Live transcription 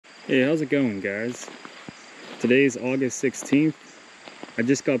Hey, how's it going, guys? Today's August 16th. I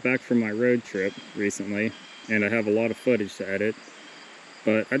just got back from my road trip recently, and I have a lot of footage to edit,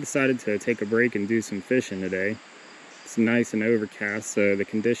 but I decided to take a break and do some fishing today. It's nice and overcast, so the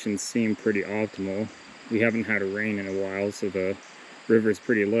conditions seem pretty optimal. We haven't had a rain in a while, so the river's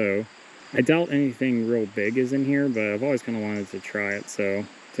pretty low. I doubt anything real big is in here, but I've always kind of wanted to try it, so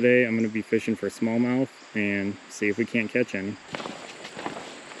today I'm going to be fishing for smallmouth and see if we can't catch any.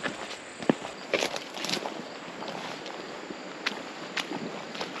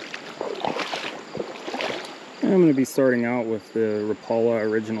 I'm going to be starting out with the Rapala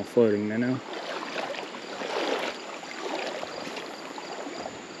Original Floating Minnow.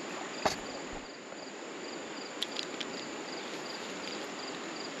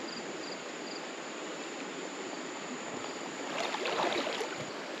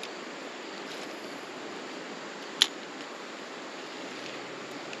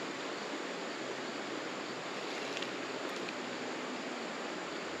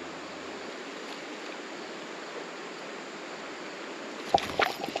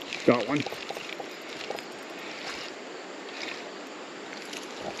 Got one.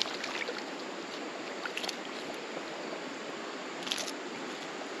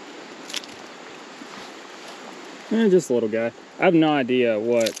 Just a little guy. I have no idea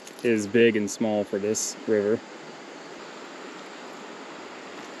what is big and small for this river.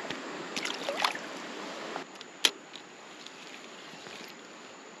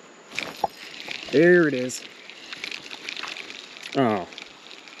 There it is. Oh,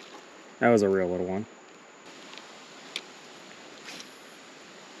 that was a real little one.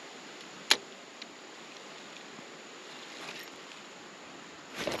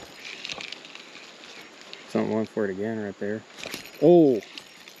 Something went for it again right there. Oh, and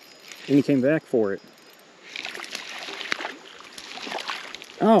he came back for it.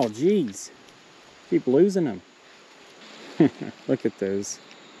 Oh, geez. Keep losing them. Look at those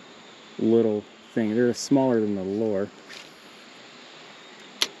little things. They're smaller than the lure.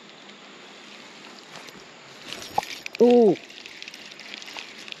 Oh!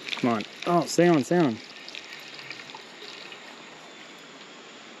 Come on. Oh, stay on, stay on.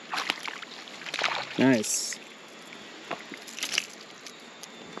 Nice.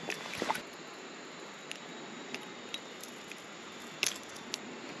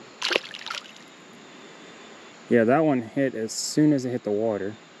 Yeah, that one hit as soon as it hit the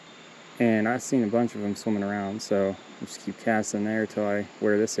water. And I've seen a bunch of them swimming around, so I just keep casting there till I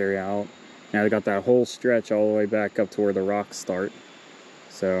wear this area out. Now they got that whole stretch all the way back up to where the rocks start.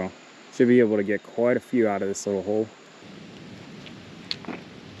 So should be able to get quite a few out of this little hole.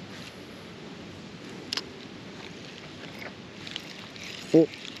 Oh,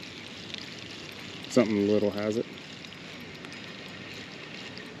 something little has it.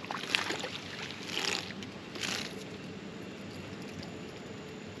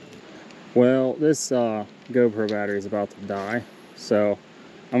 Well, this GoPro battery is about to die, so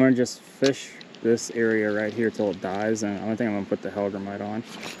I'm gonna just fish this area right here till it dies, and I think I'm gonna put the Hellgrammite on.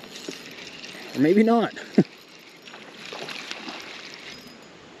 Or maybe not.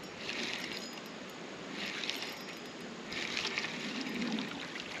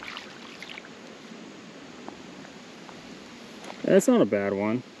 That's not a bad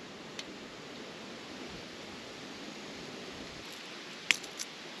one.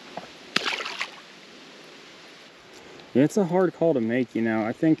 Yeah, it's a hard call to make, you know.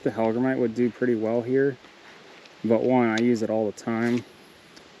 I think the Hellgrammite would do pretty well here, but one, I use it all the time,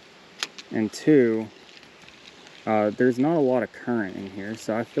 and two, there's not a lot of current in here,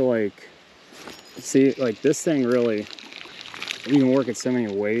 so I feel like, see, like this thing really, you can work it so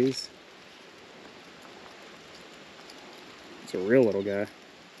many ways. It's a real little guy.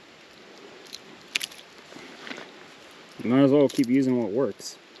 Might as well keep using what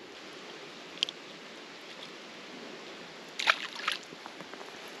works.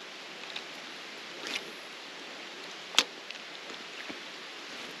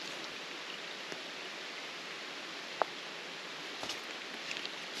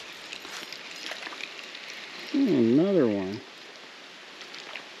 Another one.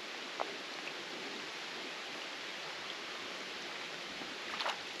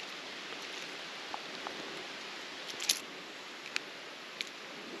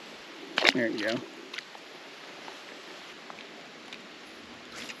 There you go.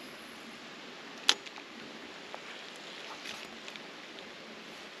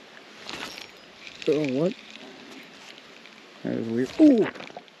 Oh, what? That was weird. Ooh!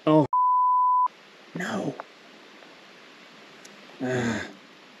 Oh, no!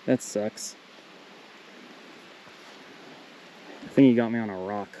 That sucks. I think he got me on a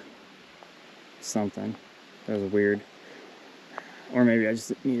rock. something. That was weird. Or maybe I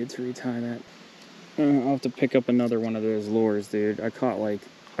just needed to retie that. I'll have to pick up another one of those lures, dude. I probably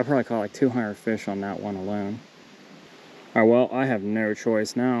caught like 200 fish on that one alone. All right, well, I have no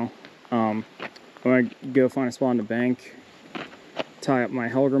choice now. I'm gonna go find a spot on the bank, tie up my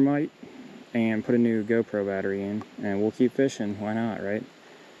Hellgrammite, and put a new GoPro battery in, and we'll keep fishing. Why not, right?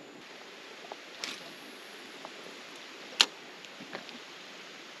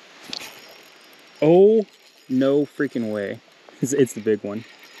 Oh, no freaking way. It's the big one.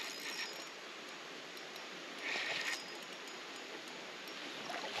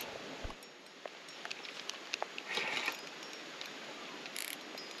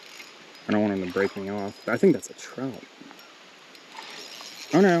 I don't want him to break me off. I think that's a trout.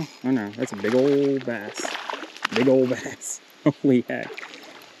 Oh no, that's a big old bass. Big old bass. Holy heck.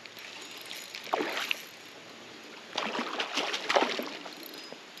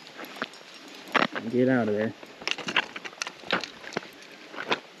 Get out of there.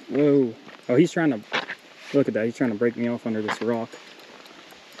 Whoa. Oh, he's trying to, look at that, he's trying to break me off under this rock.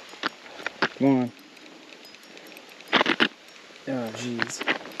 Come on. Oh, jeez.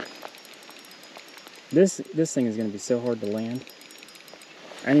 This thing is going to be so hard to land.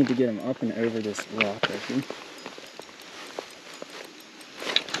 I need to get him up and over this rock right here.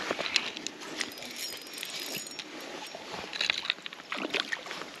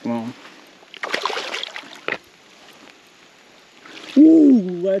 Come on. Woo!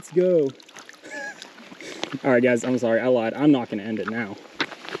 Let's go. Alright guys, I'm sorry, I lied. I'm not going to end it now.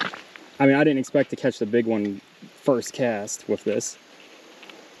 I mean, I didn't expect to catch the big one first cast with this.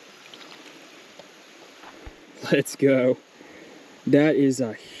 Let's go. That is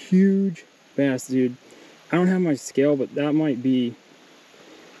a huge bass, dude. I don't have my scale, but that might be,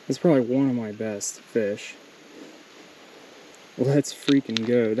 that's probably one of my best fish. Let's freaking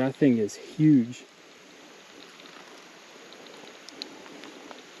go. That thing is huge.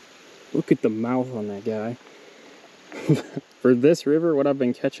 Look at the mouth on that guy. For this river, what I've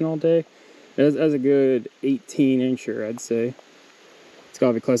been catching all day, that's a good 18-incher, I'd say. It's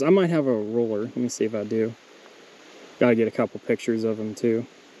gotta be close. I might have a roller. Let me see if I do. Gotta get a couple pictures of him too.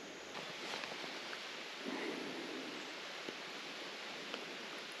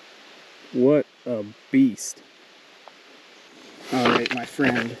 What a beast. Alright, my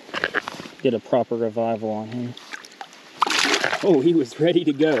friend. Get a proper revival on him. Oh, he was ready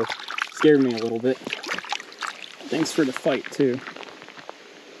to go. Scared me a little bit. Thanks for the fight too.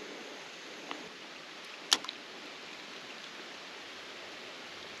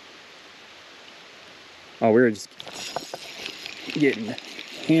 Oh, we were just getting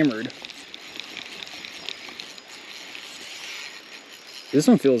hammered. This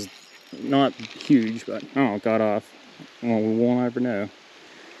one feels not huge, but oh, it got off. Well, we won't ever know.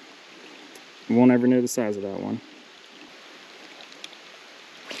 We won't ever know the size of that one.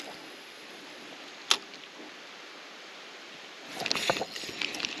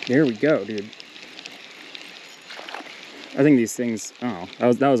 There we go, dude. I think these things, oh,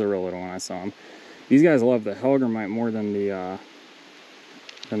 that was a real little one. I saw him. These guys love the Hellgrammite more than the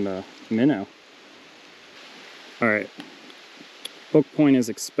minnow. All right, hook point is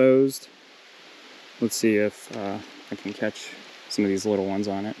exposed. Let's see if I can catch some of these little ones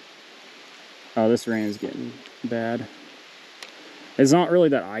on it. Oh, this rain is getting bad. It's not really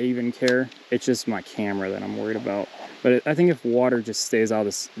that I even care. It's just my camera that I'm worried about. But I think if water just stays out of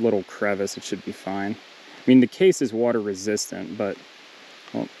this little crevice, it should be fine. I mean, the case is water resistant, but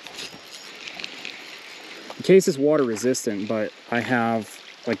well, the case is water resistant, but I have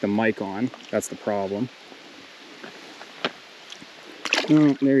like the mic on. That's the problem.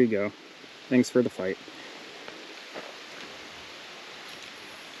 Oh, there you go. Thanks for the fight.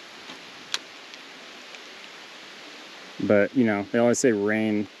 But you know, they always say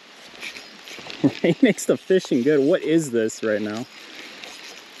rain makes the fishing good. What is this right now?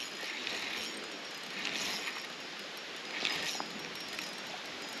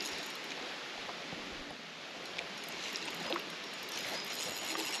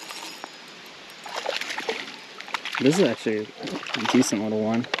 This is actually a decent little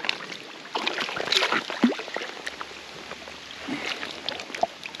one.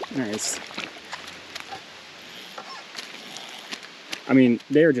 Nice. I mean,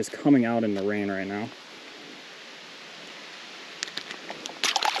 they're just coming out in the rain right now.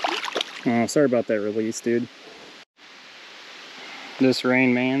 Oh, sorry about that release, dude. This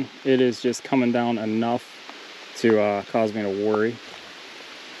rain, man, it is just coming down enough to cause me to worry.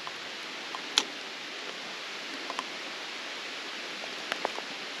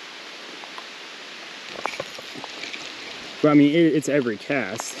 But I mean, it's every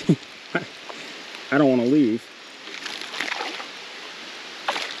cast. I don't want to leave.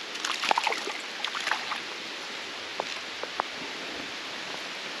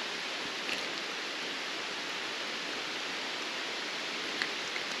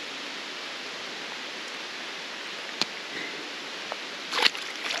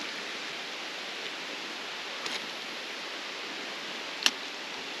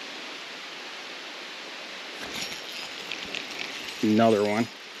 Another one.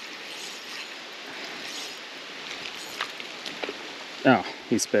 Oh,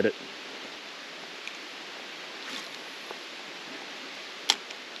 he spit it.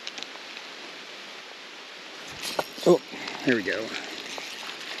 Oh, here we go.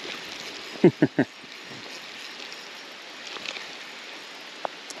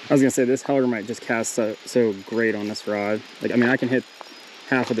 I was gonna say, this Heller might just cast so great on this rod. Like, I mean, I can hit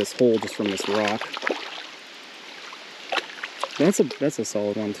half of this hole just from this rock. That's a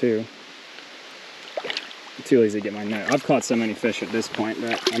solid one too. I'm too lazy to get my net. I've caught so many fish at this point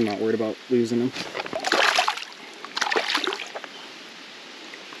that I'm not worried about losing them.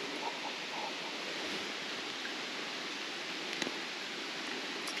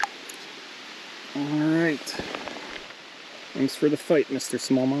 All right. Thanks for the fight, Mr.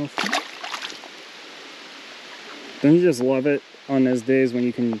 Smallmouth. Don't you just love it on those days when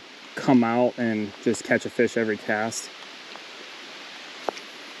you can come out and just catch a fish every cast?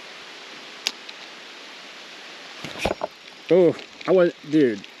 Oh,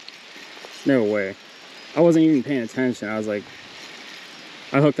 dude, no way. I wasn't even paying attention. I was like,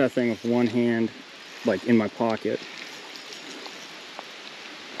 I hooked that thing with one hand, like in my pocket.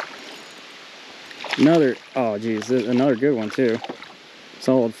 Another, oh geez, another good one too.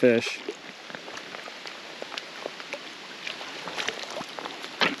 Solid fish.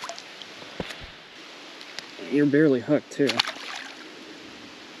 You're barely hooked too.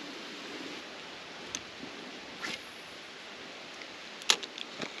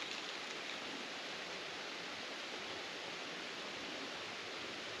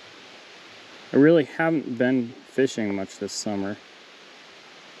 I really haven't been fishing much this summer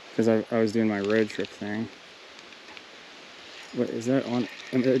because I was doing my road trip thing. What is that on?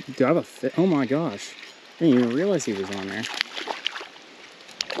 Do I have a fish? Oh my gosh. I didn't even realize he was on there.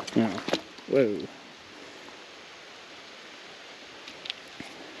 No. Whoa.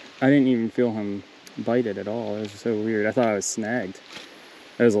 I didn't even feel him bite it at all. It was so weird. I thought I was snagged.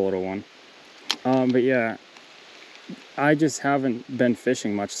 That was a little one. But yeah, I just haven't been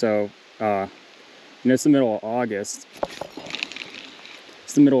fishing much. So, you know, it's the middle of August.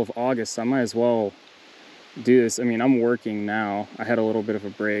 It's the middle of August, so I might as well do this. I mean, I'm working now. I had a little bit of a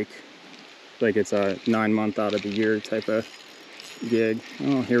break. Like it's a 9-month out of the year type of gig.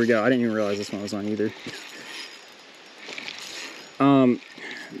 Oh, here we go. I didn't even realize this one was on either.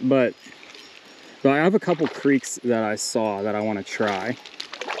 But I have a couple creeks that I saw that I want to try.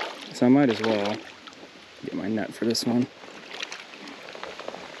 So I might as well get my net for this one.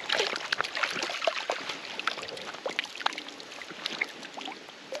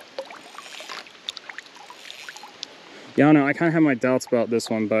 Yeah, I don't know. I kind of have my doubts about this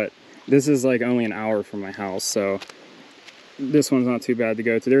one, but this is like only an hour from my house, so this one's not too bad to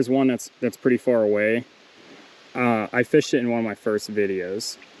go to. There's one that's pretty far away. I fished it in one of my first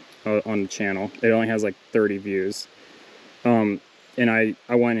videos on the channel. It only has like 30 views. And I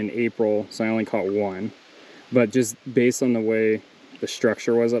went in April, so I only caught one. But just based on the way the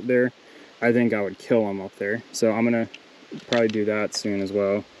structure was up there, I think I would kill them up there. So I'm gonna probably do that soon as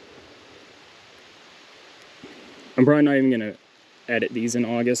well. I'm probably not even gonna edit these in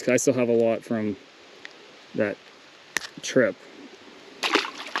August because I still have a lot from that trip.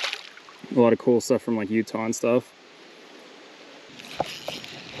 A lot of cool stuff from like Utah and stuff.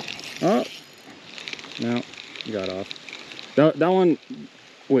 Oh, no, got off. That one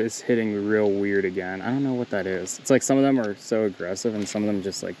was hitting real weird again. I don't know what that is. It's like some of them are so aggressive and some of them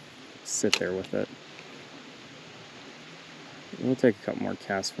just like sit there with it. We'll take a couple more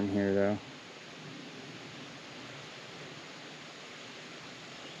casts from here though.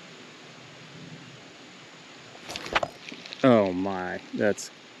 Oh my, that's...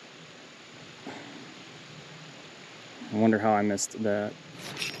 I wonder how I missed that.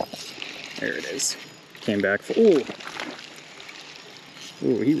 There it is. Came back for... Ooh!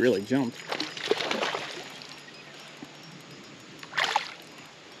 Ooh, he really jumped.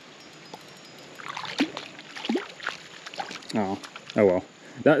 Oh well.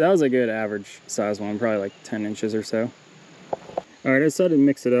 That was a good average size one, probably like 10 inches or so. Alright, I decided to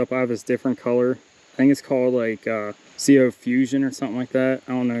mix it up. I have this different color. I think it's called like CO Fusion or something like that.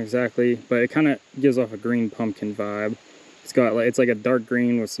 I don't know exactly, but it kind of gives off a green pumpkin vibe. It's got like, it's like a dark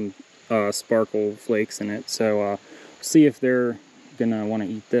green with some sparkle flakes in it. So see if they're gonna want to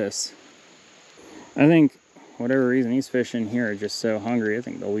eat this. I think whatever reason these fish in here are just so hungry, I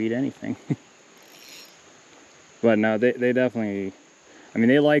think they'll eat anything. But no, they definitely, I mean,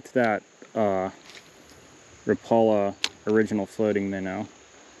 they liked that Rapala original floating minnow,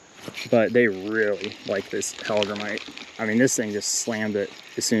 but they really like this hellgrammite. I mean, this thing just slammed it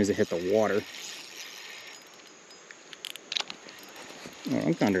as soon as it hit the water. Oh,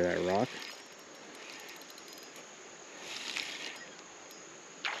 I'm under that rock.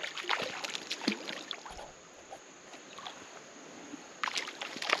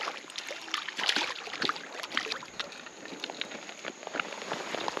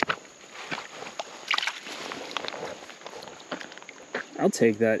 I'll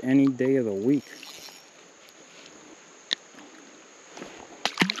take that any day of the week.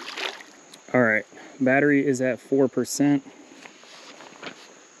 All right, battery is at 4%.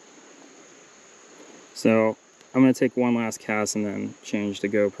 So I'm gonna take one last cast and then change the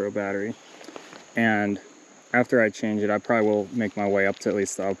GoPro battery. And after I change it, I probably will make my way up to at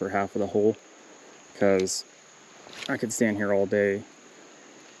least the upper half of the hole, because I could stand here all day.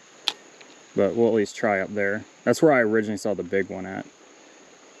 But we'll at least try up there. That's where I originally saw the big one at.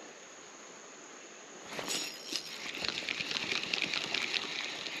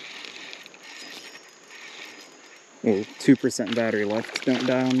 Oh, 2% battery left. Don't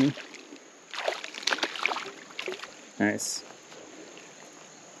die on me. Nice.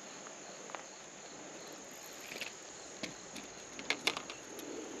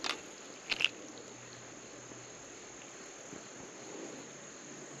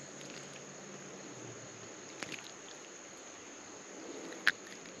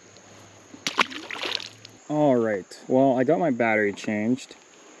 All right, well, I got my battery changed,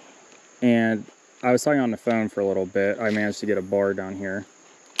 and I was talking on the phone for a little bit. I managed to get a bar down here.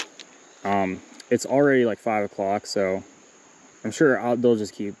 It's already like 5 o'clock, so I'm sure they'll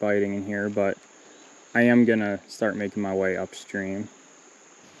just keep biting in here, but I am gonna start making my way upstream.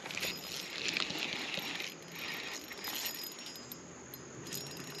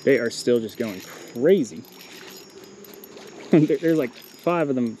 They are still just going crazy. There's like 5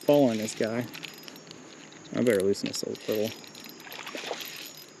 of them following this guy. I better loosen this a little.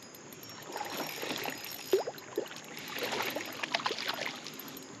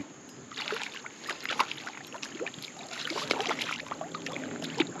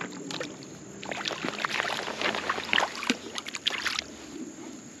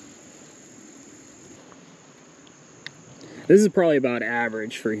 This is probably about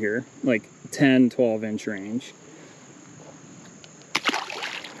average for here, like 10, 12 inch range.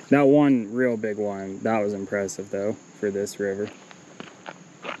 That one real big one, that was impressive though, for this river.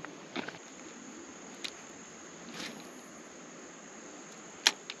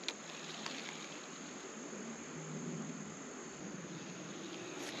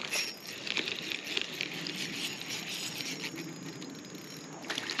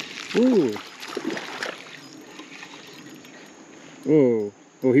 Ooh. Whoa.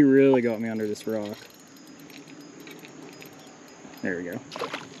 Oh, he really got me under this rock. There we go.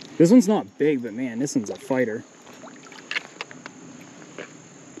 This one's not big, but man, this one's a fighter.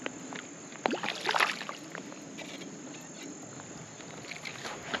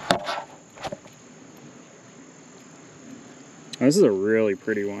 Oh, this is a really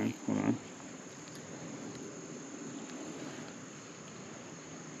pretty one. Hold on.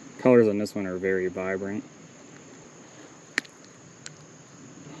 Colors on this one are very vibrant.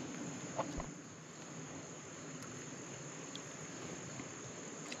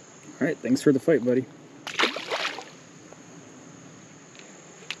 All right, thanks for the fight, buddy.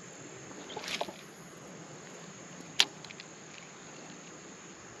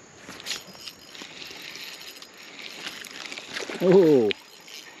 Oh.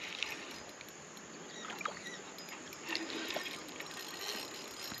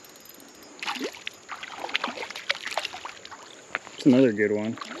 It's another good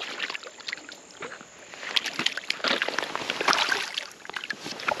one.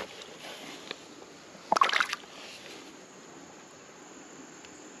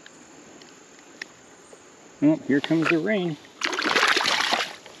 Oh, here comes the rain.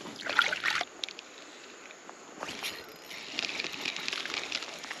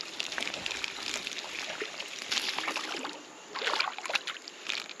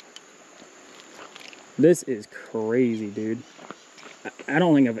 This is crazy, dude. I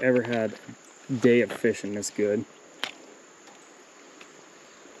don't think I've ever had a day of fishing this good.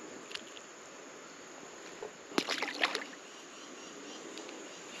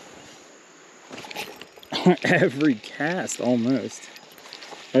 Every cast, almost.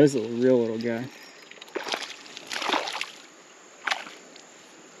 Oh, this is a real little guy.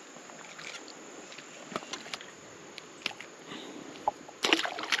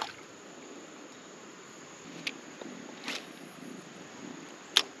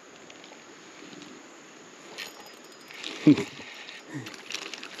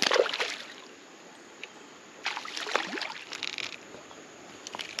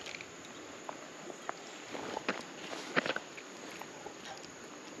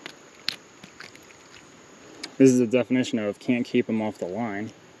 This is the definition of can't keep them off the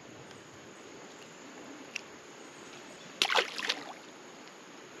line.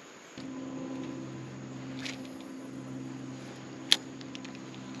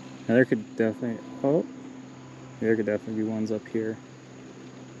 Now there could definitely, oh, there could definitely be ones up here.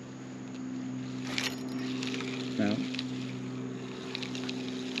 No.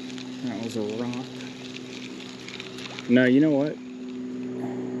 That was a rock. No, you know what?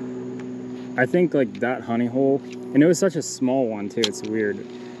 I think like that honey hole, and it was such a small one too, it's weird.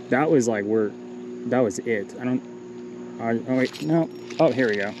 That was like that was it. Oh wait, no. Oh, here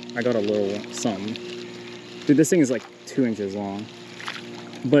we go. I got a little something. Dude, this thing is like 2 inches long.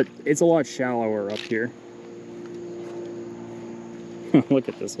 But it's a lot shallower up here. Look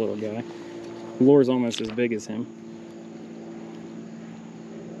at this little guy. The lure's almost as big as him.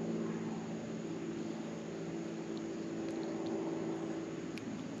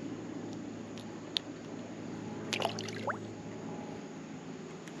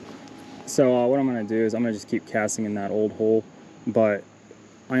 So what I'm going to do is I'm going to just keep casting in that old hole, but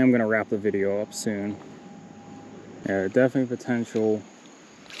I am going to wrap the video up soon. Yeah, definitely potential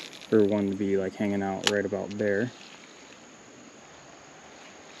for one to be like hanging out right about there.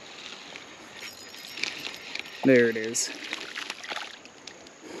 There it is.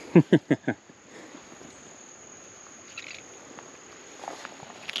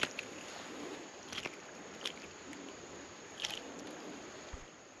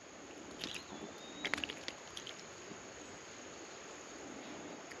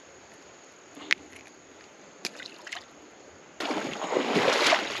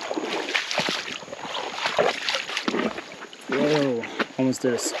 Whoa, almost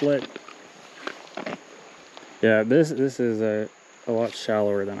did a split. Yeah, this is a lot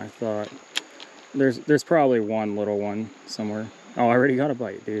shallower than I thought. There's probably one little one somewhere. Oh, I already got a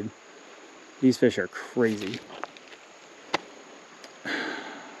bite, dude. These fish are crazy.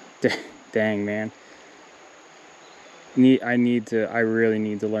 Dang, man. I really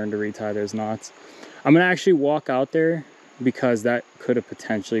need to learn to retie those knots. I'm gonna actually walk out there because that could have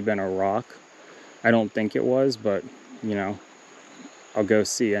potentially been a rock. I don't think it was, but you know, I'll go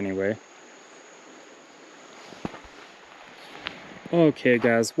see anyway. Okay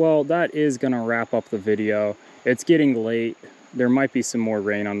guys, well that is gonna wrap up the video. It's getting late. There might be some more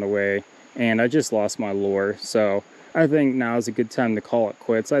rain on the way, and I just lost my lure, so I think now is a good time to call it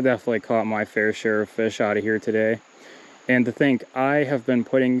quits. I definitely caught my fair share of fish out of here today. And to think, I have been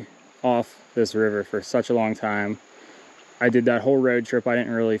putting off this river for such a long time. I did that whole road trip. I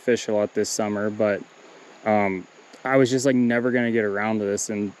didn't really fish a lot this summer, but I was just like never gonna get around to this,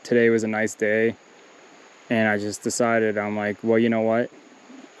 and today was a nice day. And I just decided, I'm like, well, you know what?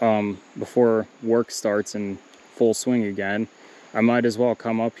 Before work starts in full swing again, I might as well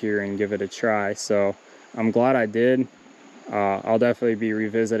come up here and give it a try. So I'm glad I did. I'll definitely be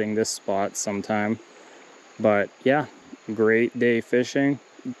revisiting this spot sometime. But yeah, great day fishing.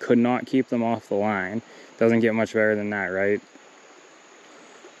 Could not keep them off the line. Doesn't get much better than that, right?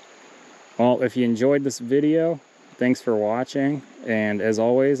 Well, if you enjoyed this video, thanks for watching. And as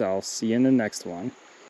always, I'll see you in the next one.